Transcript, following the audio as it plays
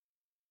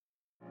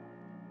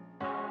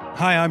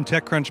Hi, I'm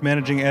TechCrunch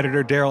Managing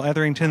Editor Daryl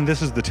Etherington.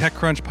 This is the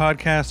TechCrunch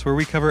Podcast, where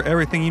we cover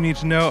everything you need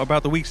to know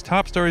about the week's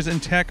top stories in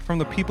tech from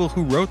the people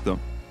who wrote them.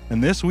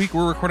 And this week,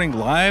 we're recording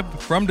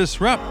live from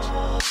Disrupt.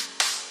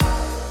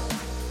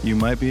 You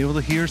might be able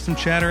to hear some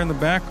chatter in the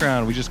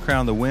background. We just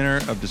crowned the winner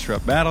of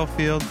Disrupt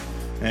Battlefield,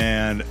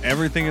 and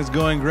everything is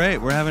going great.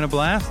 We're having a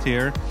blast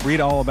here. Read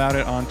all about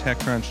it on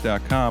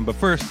TechCrunch.com. But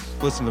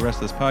first, listen to the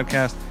rest of this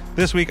podcast.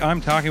 This week,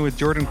 I'm talking with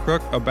Jordan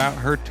Crook about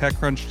her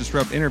TechCrunch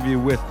Disrupt interview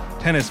with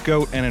tennis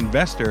GOAT and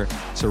investor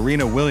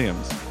Serena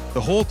Williams.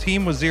 The whole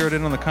team was zeroed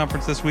in on the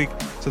conference this week,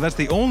 so that's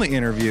the only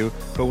interview,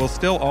 but we'll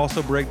still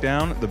also break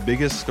down the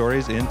biggest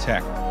stories in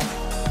tech.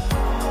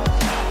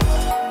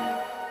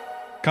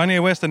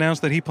 Kanye West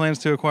announced that he plans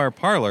to acquire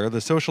Parler,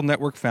 the social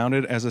network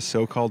founded as a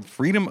so-called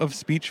freedom of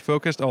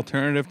speech-focused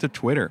alternative to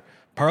Twitter.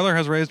 Parler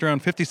has raised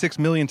around $56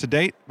 million to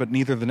date, but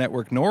neither the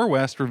network nor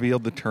West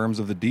revealed the terms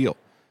of the deal.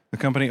 The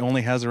company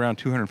only has around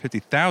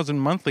 250,000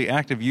 monthly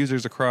active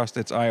users across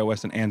its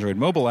iOS and Android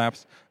mobile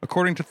apps,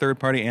 according to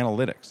third-party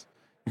analytics.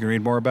 You can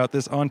read more about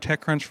this on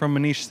TechCrunch from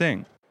Manish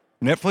Singh.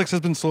 Netflix has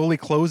been slowly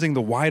closing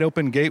the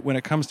wide-open gate when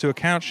it comes to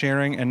account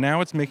sharing, and now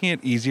it's making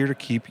it easier to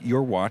keep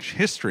your watch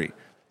history.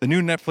 The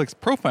new Netflix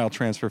profile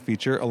transfer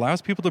feature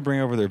allows people to bring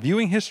over their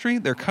viewing history,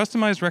 their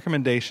customized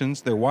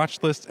recommendations, their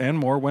watch lists, and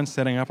more when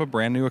setting up a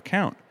brand new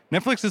account.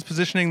 Netflix is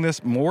positioning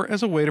this more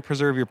as a way to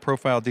preserve your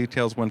profile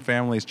details when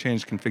families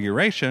change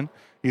configuration,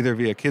 either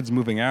via kids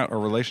moving out or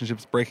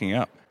relationships breaking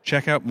up.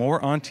 Check out more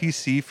on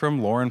TC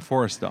from Lauren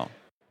Forrestal.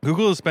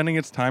 Google is spending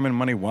its time and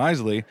money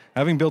wisely,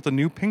 having built a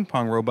new ping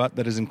pong robot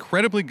that is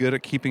incredibly good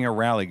at keeping a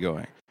rally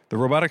going. The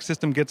robotic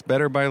system gets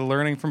better by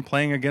learning from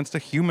playing against a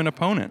human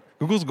opponent.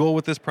 Google's goal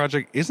with this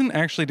project isn't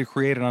actually to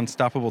create an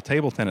unstoppable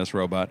table tennis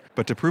robot,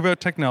 but to prove out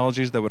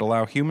technologies that would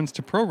allow humans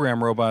to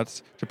program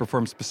robots to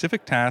perform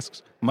specific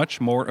tasks much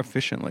more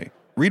efficiently.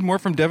 Read more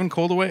from Devin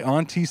Coldaway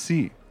on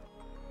TC.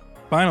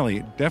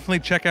 Finally, definitely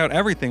check out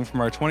everything from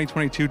our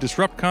 2022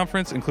 Disrupt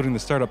conference, including the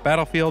Startup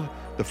Battlefield,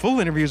 the full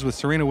interviews with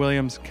Serena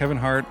Williams, Kevin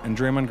Hart, and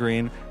Draymond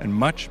Green, and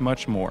much,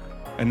 much more.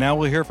 And now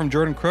we'll hear from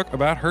Jordan Crook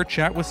about her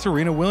chat with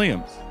Serena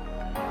Williams.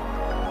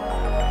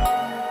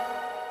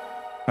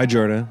 Hi,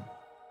 Jordan.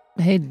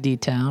 Hey,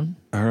 D-Town.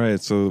 All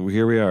right, so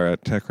here we are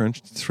at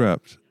TechCrunch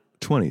Disrupt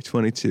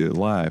 2022,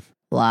 live.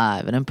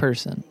 Live and in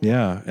person.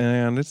 Yeah,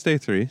 and it's day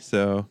 3,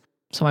 so...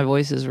 So my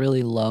voice is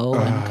really low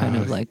and kind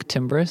of like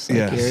timbrous,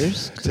 like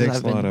yours. It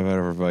takes a lot of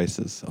our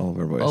voices, all of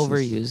our voices.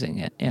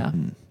 Overusing it, yeah.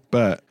 Mm-hmm.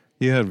 But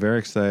you had a very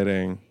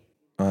exciting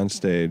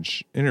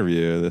on-stage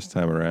interview this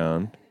time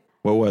around.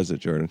 What was it,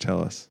 Jordan?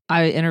 Tell us.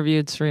 I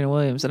interviewed Serena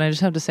Williams, and I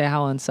just have to say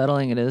how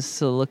unsettling it is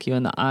to look you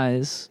in the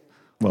eyes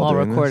while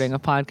recording a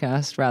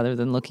podcast rather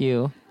than look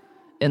you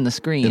in the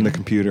screen. In the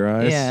computer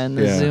eyes? Yeah, in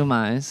the Zoom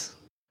eyes.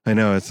 I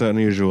know, it's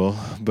unusual,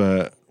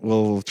 but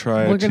we'll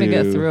try We're going to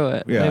get through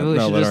it. Yeah, maybe we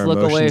should just look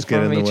away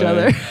from each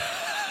other.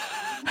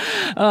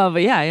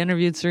 But yeah, I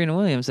interviewed Serena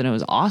Williams, and it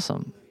was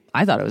awesome.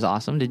 I thought it was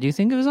awesome. Did you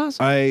think it was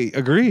awesome? I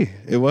agree.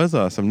 It was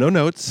awesome. No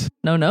notes.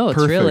 No notes,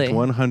 perfect, really.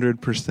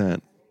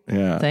 100%.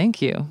 Yeah.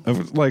 Thank you.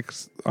 Like,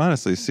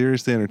 honestly,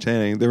 seriously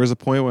entertaining. There was a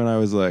point when I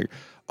was like,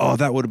 oh,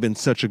 that would have been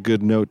such a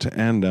good note to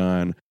end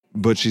on,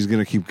 but she's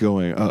going to keep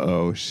going.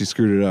 Uh-oh, she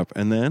screwed it up.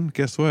 And then,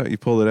 guess what? You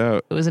pulled it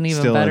out. It was an even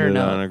Still better ended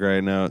note. On a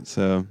great note.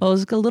 So. Well, it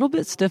was a little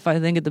bit stiff, I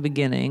think, at the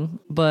beginning,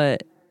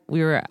 but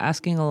we were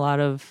asking a lot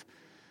of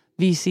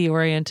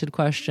VC-oriented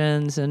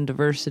questions and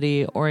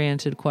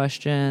diversity-oriented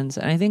questions.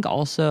 And I think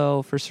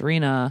also for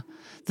Serena,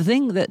 the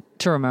thing that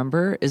to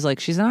remember is like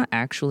she's not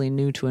actually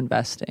new to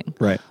investing.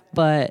 Right.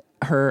 But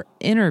her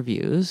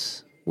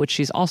interviews, which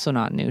she's also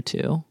not new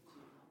to,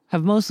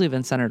 have mostly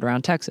been centered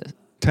around Texas.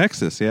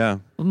 Texas, yeah.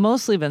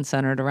 Mostly been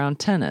centered around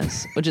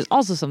tennis, which is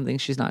also something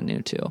she's not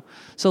new to.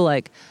 So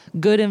like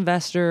good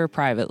investor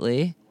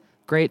privately,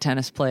 great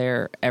tennis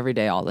player every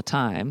day, all the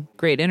time,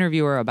 great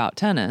interviewer about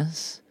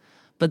tennis.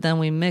 But then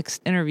we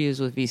mixed interviews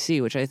with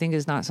VC, which I think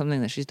is not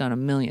something that she's done a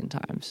million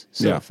times.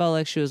 So It felt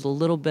like she was a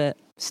little bit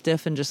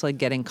stiff and just like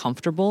getting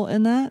comfortable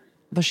in that.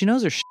 But she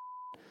knows her shit.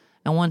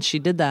 And once she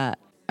did that,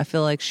 I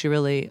feel like she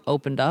really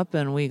opened up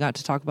and we got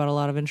to talk about a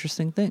lot of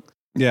interesting things.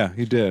 Yeah,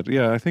 you did.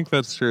 Yeah, I think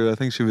that's true. I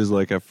think she was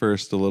like at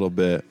first a little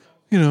bit,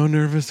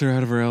 nervous or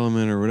out of her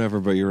element or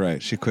whatever, but you're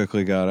right. She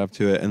quickly got up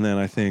to it. And then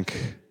I think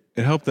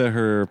it helped that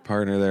her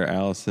partner there,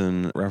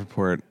 Allison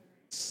Rappaport.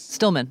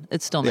 Stillman.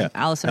 It's Stillman. Yeah.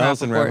 Allison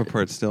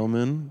Rappaport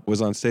Stillman was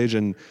on stage,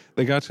 and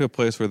they got to a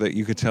place where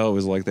you could tell it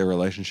was like their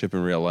relationship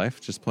in real life,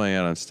 just playing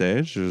out on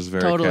stage. It was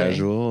very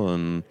casual.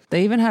 And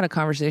they even had a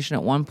conversation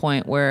at one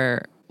point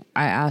where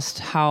I asked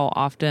how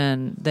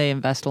often they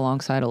invest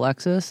alongside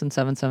Alexis in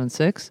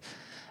 776.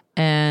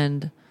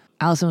 And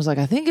Allison was like,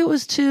 I think it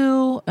was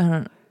 2.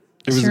 And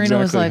Serena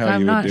was like,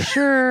 I'm not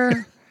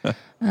sure.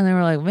 And they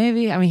were like,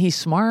 maybe. I mean, he's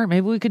smart.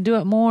 Maybe we could do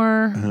it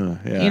more. And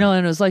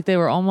it was like they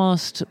were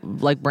almost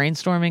like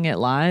brainstorming it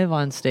live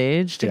on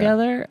stage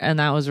together. And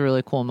that was a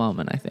really cool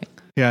moment, I think.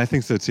 Yeah, I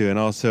think so too. And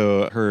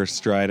also her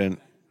strident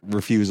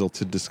refusal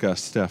to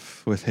discuss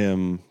stuff with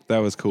him. That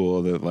was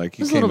cool. That like it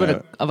was a little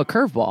bit of a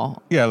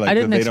curveball. Yeah, like I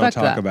didn't they don't expect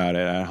talk that. about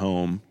it at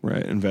home,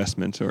 right?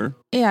 Investments or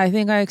Yeah, I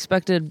think I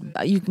expected.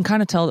 You can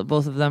kind of tell that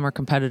both of them are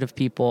competitive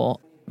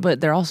people,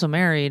 but they're also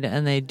married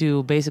and they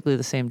do basically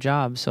the same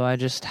job. So I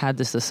just had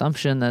this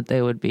assumption that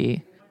they would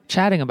be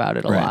chatting about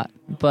it a Right. lot.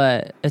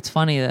 But it's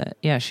funny that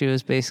she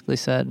was basically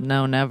said,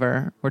 "No,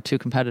 never. We're too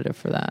competitive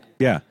for that."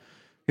 yeah.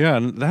 Yeah,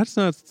 and that's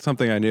not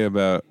something I knew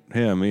about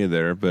him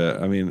either.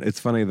 But I mean, it's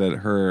funny that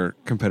her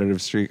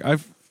competitive streak. I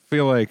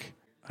feel like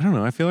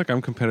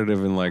I'm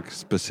competitive in like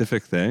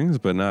specific things,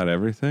 but not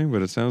everything.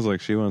 But it sounds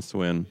like she wants to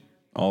win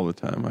all the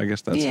time. I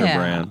guess that's her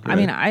brand. I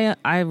mean,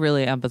 I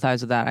really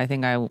empathize with that. I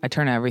think I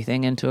turn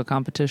everything into a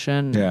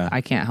competition. Yeah.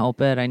 I can't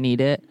help it. I need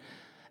it.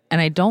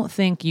 And I don't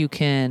think you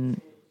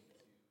can.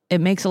 It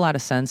makes a lot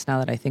of sense now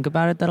that I think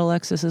about it that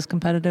Alexis is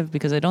competitive,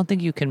 because I don't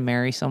think you can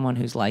marry someone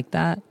who's like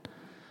that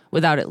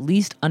without at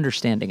least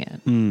understanding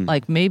it.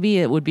 Like maybe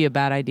it would be a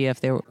bad idea if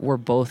they were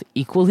both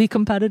equally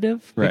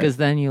competitive, Right. because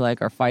then you like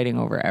are fighting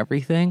over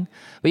everything.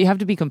 But you have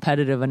to be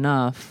competitive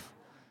enough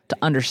to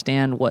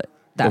understand what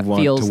that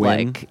want feels to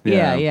win? like.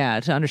 Yeah. Yeah,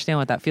 to understand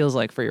what that feels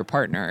like for your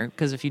partner.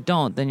 Because if you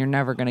don't, then you're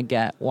never going to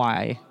get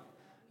why,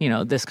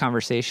 this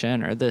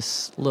conversation or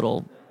this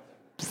little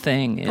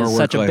thing is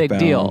such a work-life big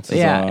deal. balance is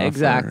Yeah, off,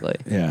 exactly.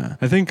 Yeah.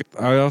 I think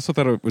I also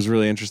thought it was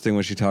really interesting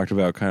when she talked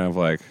about kind of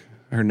like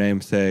her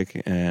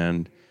namesake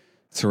and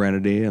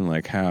Serenity and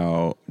like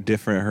how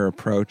different her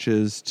approach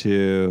is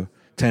to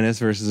tennis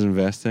versus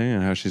investing,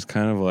 and how she's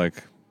kind of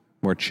like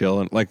more chill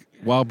and like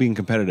while being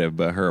competitive,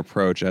 but her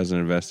approach as an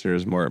investor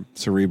is more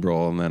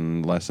cerebral and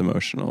then less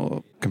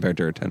emotional compared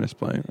to her tennis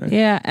playing, right?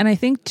 Yeah, and I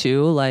think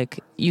too, like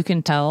you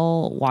can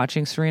tell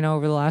watching Serena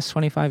over the last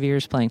 25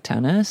 years playing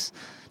tennis,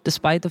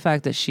 despite the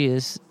fact that she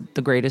is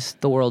the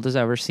greatest the world has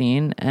ever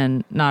seen,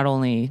 and not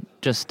only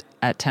just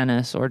at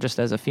tennis or just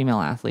as a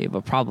female athlete,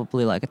 but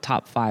probably like a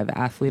top 5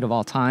 athlete of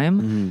all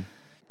time,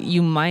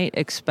 you might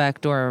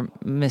expect or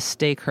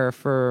mistake her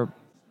for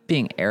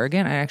being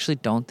arrogant. I actually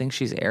don't think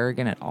she's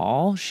arrogant at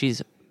all.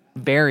 She's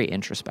very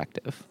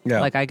introspective.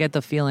 Yeah. Like I get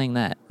the feeling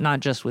that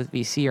not just with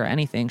VC or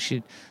anything,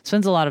 she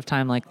spends a lot of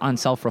time like on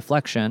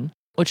self-reflection,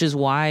 which is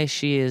why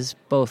she is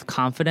both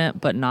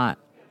confident but not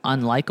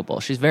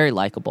unlikable. She's very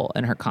likable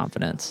in her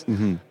confidence.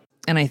 And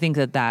I think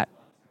that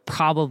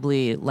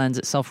probably lends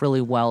itself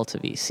really well to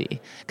VC,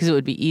 because it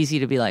would be easy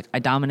to be like, I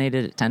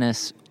dominated at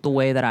tennis. The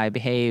way that I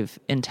behave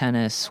in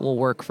tennis will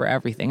work for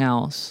everything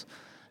else.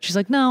 She's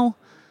like, no,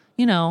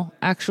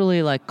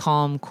 actually like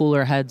calm,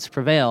 cooler heads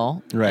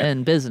prevail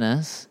in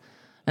business.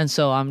 And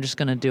so I'm just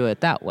going to do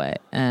it that way.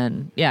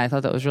 And yeah, I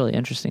thought that was really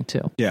interesting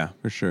too. Yeah,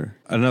 for sure.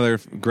 Another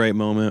great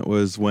moment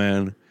was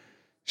when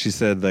she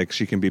said like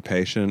she can be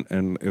patient,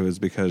 and it was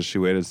because she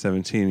waited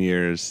 17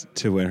 years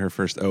to win her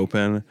first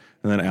Open,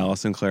 and then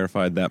Allison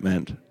clarified that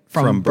meant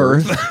from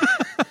birth.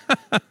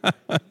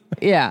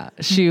 Yeah,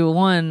 she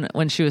won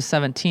when she was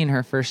 17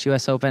 her first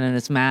U.S. Open, and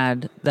it's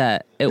mad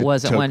that it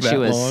wasn't took when she that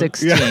was long.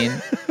 16.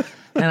 Yeah.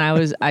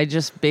 And I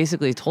just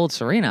basically told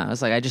Serena, I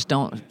was like, I just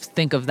don't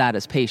think of that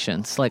as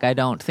patience. Like, I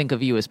don't think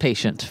of you as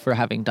patient for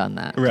having done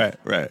that.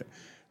 Right.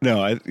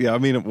 No, I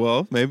mean,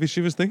 well, maybe she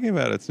was thinking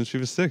about it since she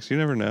was 6. You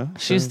never know.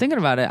 She was thinking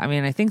about it. I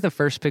mean, I think the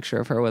first picture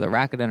of her with a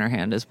racket in her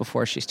hand is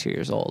before she's 2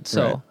 years old.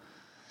 So, Right.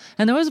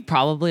 And there was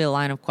probably a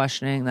line of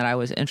questioning that I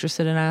was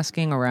interested in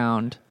asking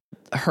around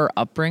her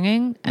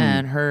upbringing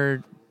and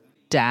her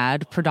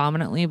dad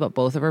predominantly, but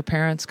both of her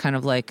parents kind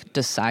of like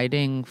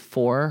deciding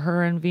for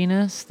her and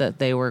Venus that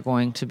they were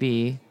going to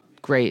be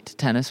great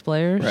tennis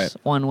players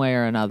one way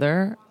or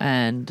another.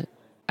 And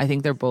I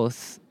think they've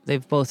both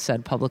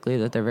said publicly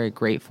that they're very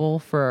grateful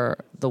for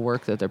the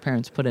work that their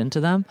parents put into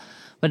them.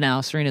 But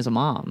now Serena's a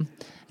mom.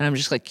 And I'm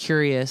just like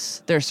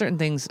curious. There are certain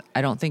things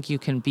I don't think you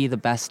can be the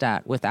best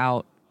at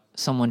without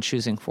someone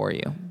choosing for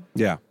you.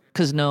 Yeah.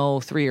 Because no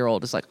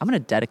 3-year-old is like, I'm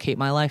going to dedicate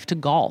my life to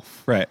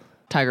golf. Right.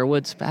 Tiger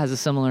Woods has a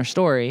similar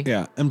story.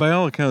 Yeah. And by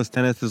all accounts,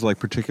 tennis is like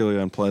particularly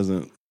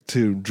unpleasant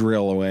to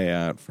drill away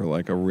at for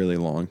like a really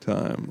long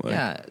time. Like,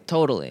 Yeah,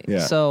 totally. Yeah.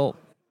 So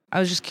I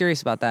was just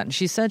curious about that. And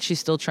she said she's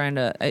still trying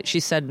to, she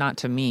said not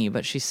to me,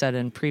 but she said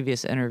in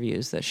previous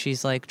interviews that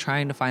she's like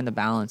trying to find the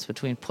balance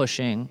between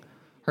pushing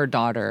her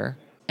daughter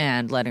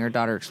and letting her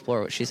daughter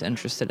explore what she's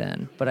interested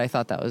in. But I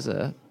thought that was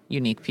a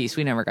unique piece.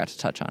 We never got to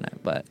touch on it,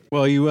 but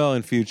Well, you will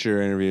in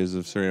future interviews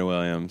of Serena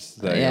Williams.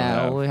 That you'll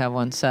have. we have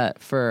one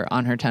set for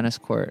on her tennis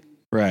court.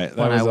 Right. That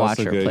when was I watch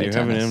also her good. play You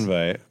tennis. have an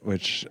invite,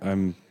 which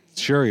I'm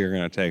sure you're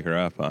going to take her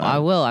up on. I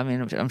will. I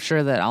mean, I'm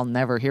sure that I'll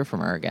never hear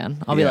from her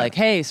again. I'll be Yeah. like,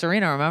 hey,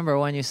 Serena, remember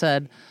when you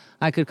said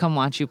I could come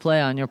watch you play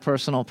on your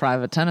personal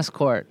private tennis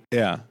court?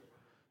 Yeah.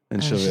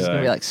 And she'll She's be going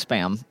to be like, like,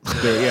 spam.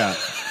 yeah.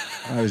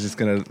 I was just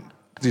going to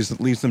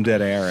just leave some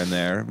dead air in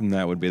there, and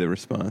that would be the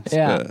response.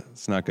 Yeah. But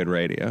it's not good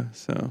radio,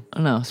 so.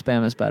 No,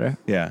 spam is better.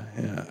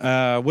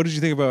 Yeah. What did you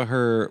think about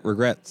her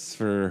regrets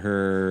for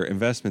her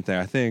investment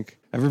there? I think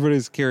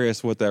everybody's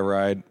curious what that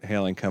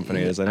ride-hailing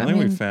company is. I don't think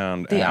we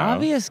found the out.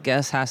 obvious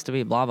guess has to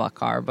be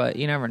BlaBlaCar, but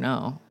you never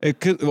know. It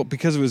could, well,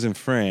 because it was in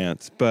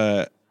France,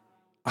 but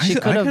She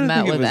could have kinda met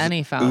think it with was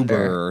any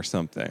founder. Uber or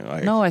something.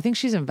 Like, No, I think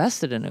she's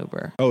invested in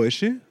Uber. oh, is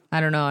she? I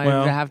don't know.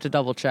 Well, I have to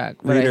double check.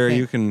 But Reader, I think,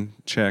 you can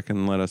check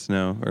and let us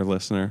know, or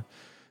listener.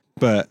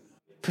 But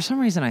for some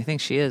reason, I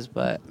think she is,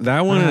 but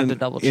that one I have and to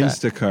double check.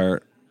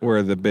 Instacart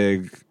were the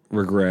big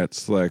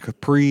regrets.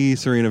 Like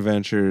pre-Serena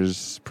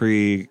Ventures,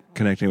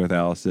 pre-connecting with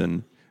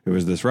Allison, it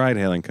was this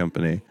ride-hailing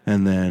company.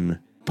 And then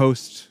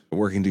post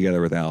working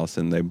together with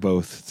Allison, they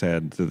both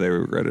said that they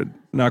regretted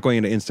not going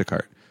into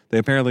Instacart. They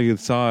apparently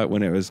saw it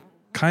when it was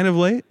kind of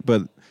late,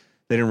 but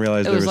they didn't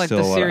realize there was like still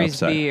the a lot of Series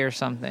upside. B or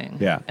something.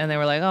 Yeah. And they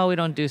were like, oh, we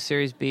don't do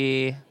Series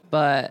B.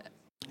 But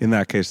In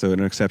that case, though,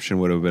 an exception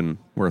would have been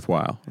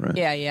worthwhile, right?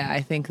 yeah,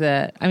 I think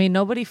that, I mean,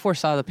 nobody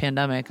foresaw the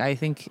pandemic. I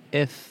think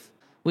if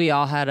we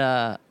all had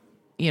a,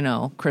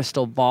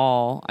 crystal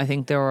ball, I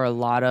think there were a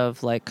lot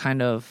of like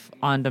kind of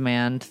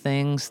on-demand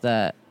things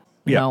that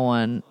no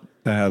one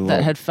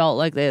that had felt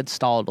like they had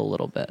stalled a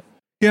little bit.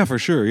 Yeah, for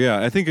sure.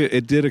 Yeah, I think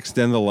it did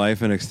extend the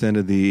life and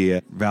extended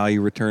the value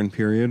return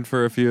period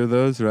for a few of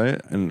those, right?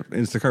 And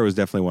Instacart was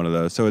definitely one of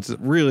those. So it's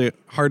really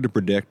hard to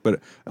predict, but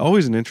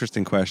always an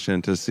interesting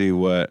question to see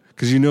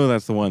because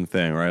that's the one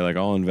thing, right? Like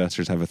all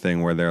investors have a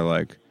thing where they're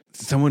like,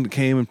 someone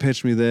came and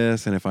pitched me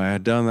this, and if I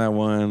had done that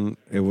one,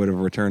 it would have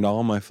returned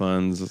all my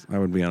funds. I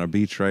would be on a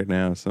beach right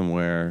now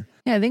somewhere.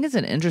 Yeah, I think it's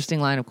an interesting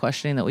line of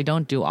questioning that we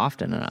don't do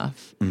often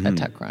enough at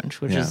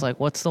TechCrunch, which is like,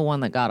 what's the one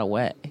that got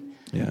away?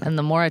 Yeah. And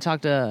the more I talk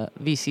to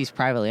VCs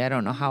privately, I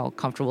don't know how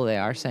comfortable they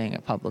are saying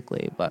it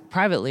publicly, but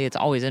privately, it's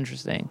always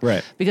interesting.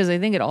 Right. Because I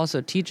think it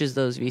also teaches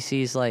those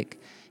VCs,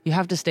 like, you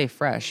have to stay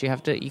fresh.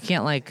 You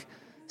can't, like,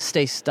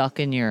 stay stuck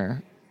in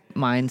your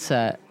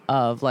mindset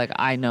of, like,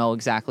 I know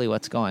exactly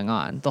what's going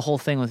on. The whole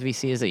thing with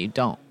VC is that you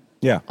don't.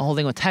 Yeah. The whole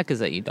thing with tech is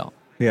that you don't.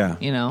 Yeah.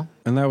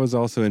 And that was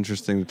also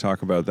interesting to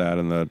talk about that,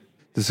 and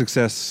the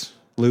success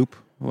loop,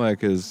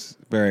 like, is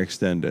very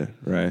extended,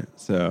 right?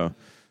 So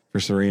for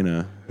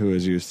Serena, who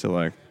is used to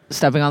like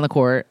stepping on the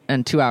court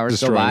and 2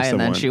 hours go by and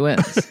then she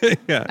wins.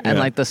 And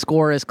like the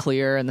score is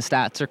clear and the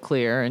stats are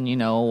clear and you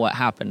know what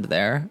happened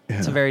there. Yeah.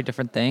 It's a very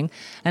different thing.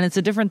 And it's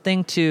a different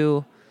thing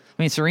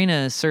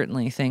Serena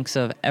certainly thinks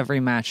of every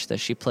match that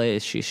she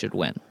plays, she should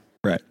win.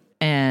 Right.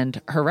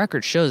 And her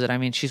record shows it. I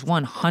mean, she's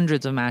won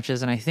hundreds of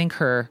matches and I think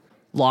her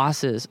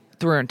losses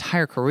through her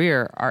entire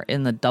career are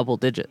in the double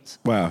digits.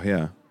 Wow,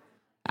 yeah.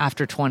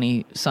 After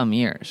 20 some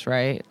years,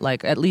 right?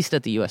 Like at least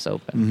at the US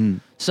Open. Mm-hmm.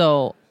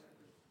 So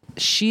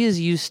she is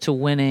used to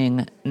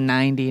winning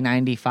 90,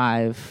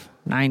 95,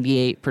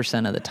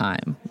 98% of the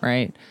time,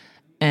 right?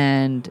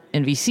 And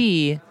in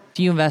VC, if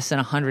you invest in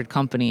 100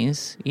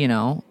 companies,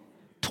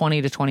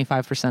 20 to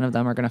 25% of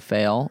them are going to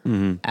fail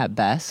at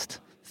best.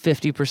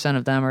 50%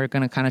 of them are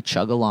going to kind of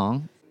chug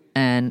along.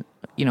 And,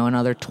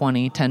 another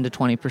 10 to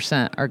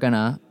 20% are going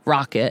to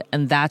rock it.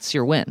 And that's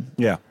your win.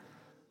 Yeah.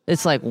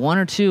 It's like one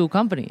or two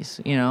companies,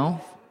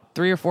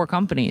 3 or 4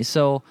 companies.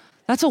 So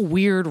that's a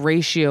weird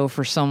ratio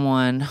for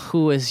someone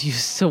who is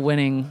used to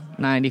winning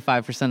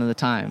 95% of the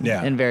time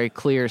in very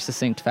clear,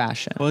 succinct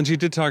fashion. Well, and she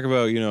did talk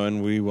about,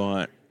 and we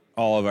want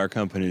all of our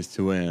companies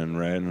to win,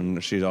 right?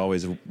 And she's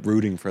always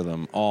rooting for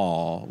them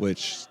all,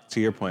 which,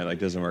 to your point, like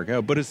doesn't work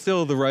out. But it's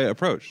still the right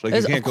approach. Like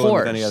you can't go in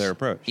with any other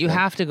approach. You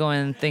have to go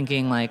in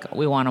thinking like,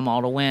 we want them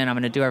all to win. I'm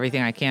going to do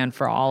everything I can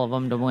for all of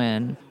them to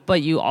win.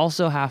 But you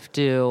also have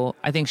to,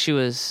 I think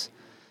she's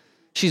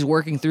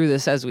working through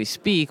this as we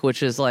speak,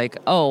 which is like,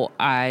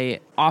 I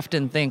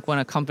often think when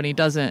a company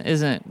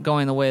isn't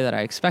going the way that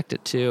I expect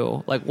it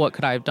to, like, what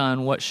could I have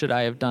done? What should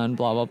I have done?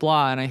 Blah, blah,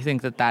 blah. And I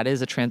think that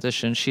is a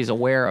transition she's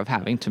aware of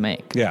having to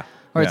make. Yeah.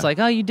 Or it's like,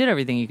 you did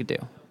everything you could do.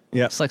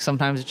 Yeah. It's like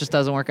sometimes it just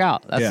doesn't work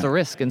out. That's the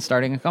risk in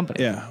starting a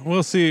company. Yeah.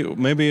 We'll see.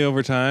 Maybe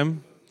over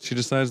time she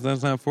decides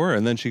that's not for her,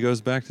 and then she goes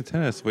back to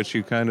tennis, which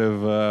you kind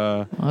of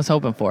I was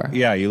hoping for.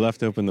 Yeah, you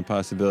left open the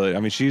possibility. I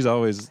mean, she's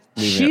always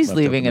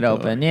leaving it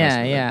open.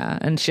 Yeah.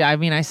 And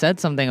I said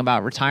something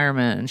about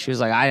retirement, and she was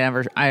like, I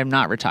am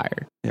not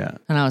retired. Yeah.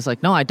 And I was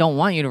like, no, I don't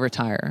want you to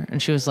retire.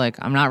 And she was like,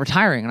 I'm not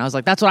retiring. And I was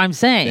like, that's what I'm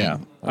saying. Yeah.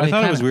 I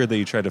thought it was weird that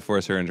you tried to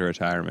force her into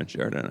retirement,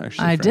 Jordan.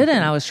 Actually, I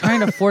didn't. I was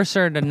trying to force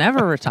her to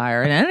never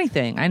retire in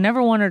anything. I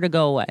never want her to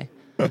go away.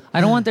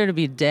 I don't want there to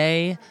be a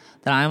day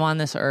that I'm on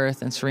this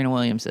earth and Serena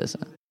Williams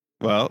isn't.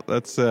 Well,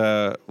 that's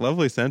a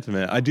lovely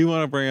sentiment. I do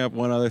want to bring up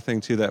one other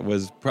thing, too, that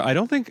I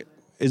don't think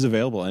is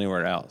available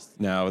anywhere else.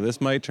 Now, this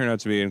might turn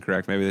out to be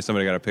incorrect. Maybe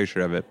somebody got a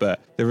picture of it,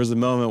 but there was a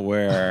moment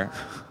where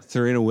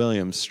Serena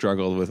Williams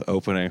struggled with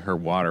opening her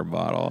water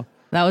bottle.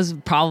 That was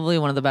probably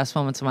one of the best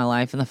moments of my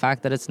life, and the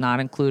fact that it's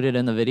not included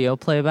in the video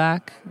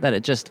playback, that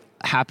it just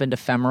happened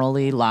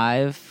ephemerally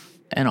live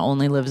and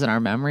only lives in our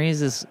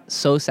memories is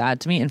so sad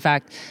to me. In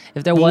fact,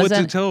 if there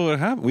wasn't... tell what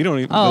happened? We don't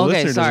even... Oh,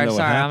 okay, sorry.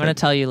 I'm going to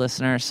tell you,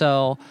 listener.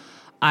 So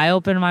I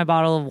opened my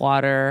bottle of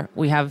water.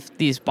 We have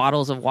these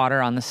bottles of water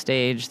on the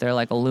stage. They're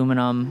like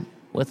aluminum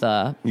with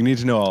a... You need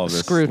to know all of this,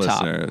 screw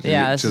top. listener.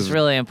 Yeah, this is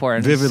really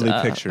important. Vividly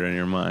pictured in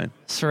your mind.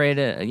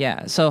 Serrated,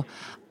 yeah. So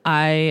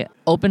I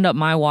opened up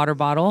my water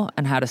bottle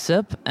and had a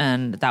sip,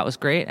 and that was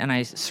great.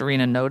 And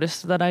Serena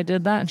noticed that I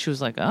did that, and she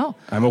was like, "Oh,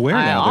 I'm aware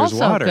now. There's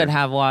also water. Could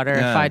have water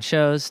Yeah. if I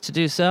chose to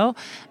do so."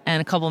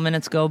 And a couple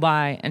minutes go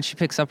by, and she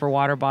picks up her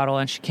water bottle,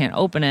 and she can't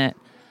open it.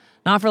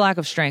 Not for lack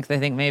of strength. I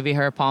think maybe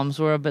her palms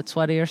were a bit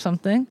sweaty or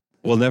something.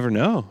 We'll never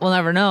know. We'll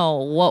never know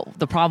what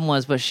the problem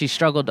was, but she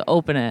struggled to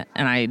open it,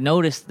 and I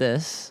noticed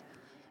this.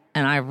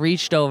 And I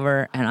reached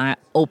over and I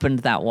opened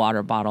that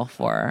water bottle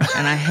for her,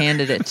 and I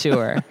handed it to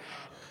her.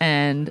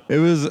 And it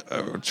was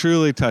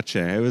truly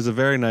touching. It was a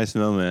very nice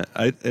moment.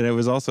 And it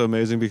was also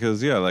amazing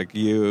because, she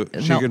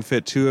can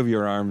fit two of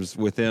your arms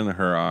within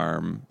her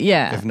arm.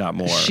 Yeah. If not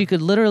more. She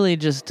could literally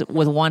just,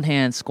 with one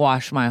hand,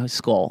 squash my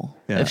skull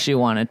if she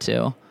wanted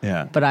to.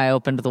 Yeah. But I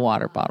opened the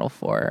water bottle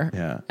for her.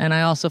 Yeah. And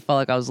I also felt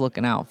like I was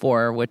looking out for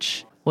her,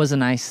 which was a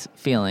nice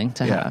feeling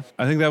to have.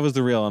 I think that was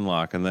the real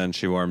unlock. And then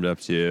she warmed up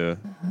to you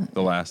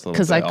the last little bit.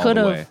 Because I could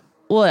have.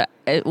 Well,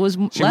 it was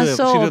less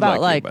so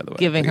about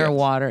giving her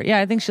water. Yeah,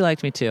 I think she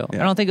liked me too.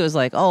 Yeah. I don't think it was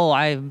like, oh,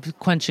 I'm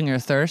quenching your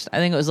thirst. I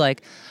think it was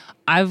like,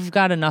 I've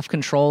got enough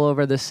control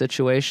over this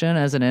situation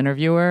as an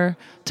interviewer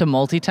to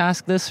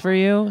multitask this for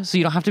you, so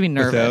you don't have to be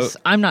nervous.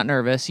 I'm not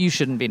nervous. You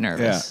shouldn't be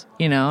nervous.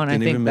 Yeah. And I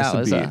think that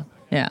was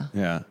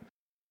Yeah.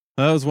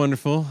 That was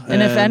wonderful.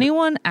 And if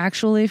anyone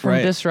actually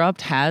from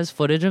Disrupt has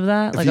footage of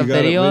that, like a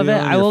video of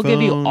it, I will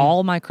give you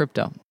all my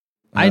crypto.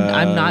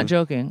 I'm not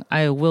joking.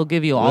 I will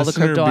give you all the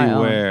crypto I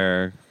own.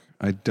 Beware.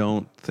 I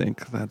don't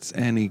think that's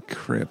any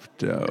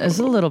crypto. It's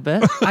a little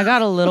bit. I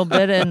got a little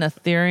bit in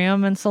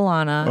Ethereum and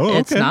Solana. Oh, okay.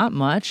 It's not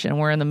much, and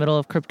we're in the middle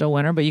of crypto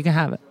winter, but you can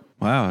have it.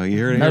 Wow, you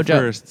heard it here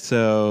first.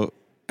 So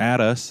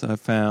add us, I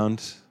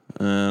found,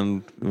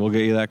 and we'll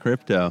get you that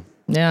crypto.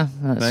 Yeah,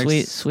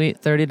 sweet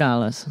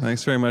 $30.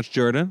 Thanks very much,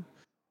 Jordan.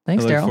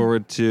 Thanks, Daryl. I look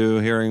forward to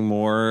hearing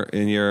more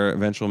in your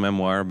eventual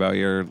memoir about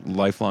your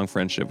lifelong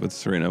friendship with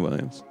Serena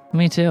Williams.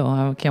 Me too.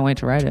 I can't wait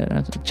to write it.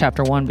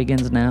 Chapter 1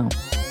 begins now.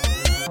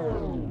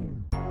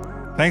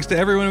 Thanks to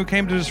everyone who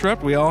came to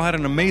Disrupt. We all had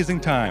an amazing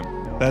time.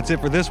 That's it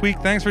for this week.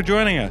 Thanks for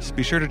joining us.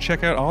 Be sure to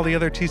check out all the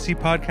other TC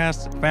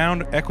podcasts,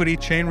 Found, Equity,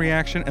 Chain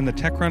Reaction, and the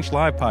TechCrunch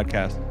Live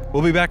podcast.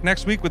 We'll be back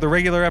next week with a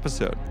regular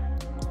episode.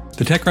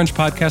 The TechCrunch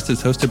podcast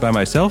is hosted by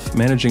myself,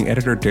 managing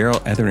editor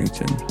Daryl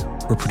Etherington.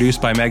 We're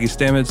produced by Maggie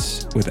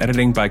Stamets, with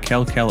editing by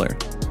Kel Keller.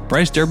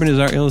 Bryce Durbin is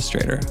our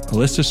illustrator.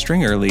 Alyssa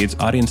Stringer leads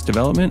audience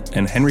development,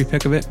 and Henry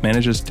Pickavet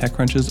manages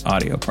TechCrunch's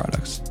audio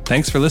products.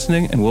 Thanks for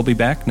listening, and we'll be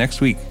back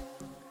next week.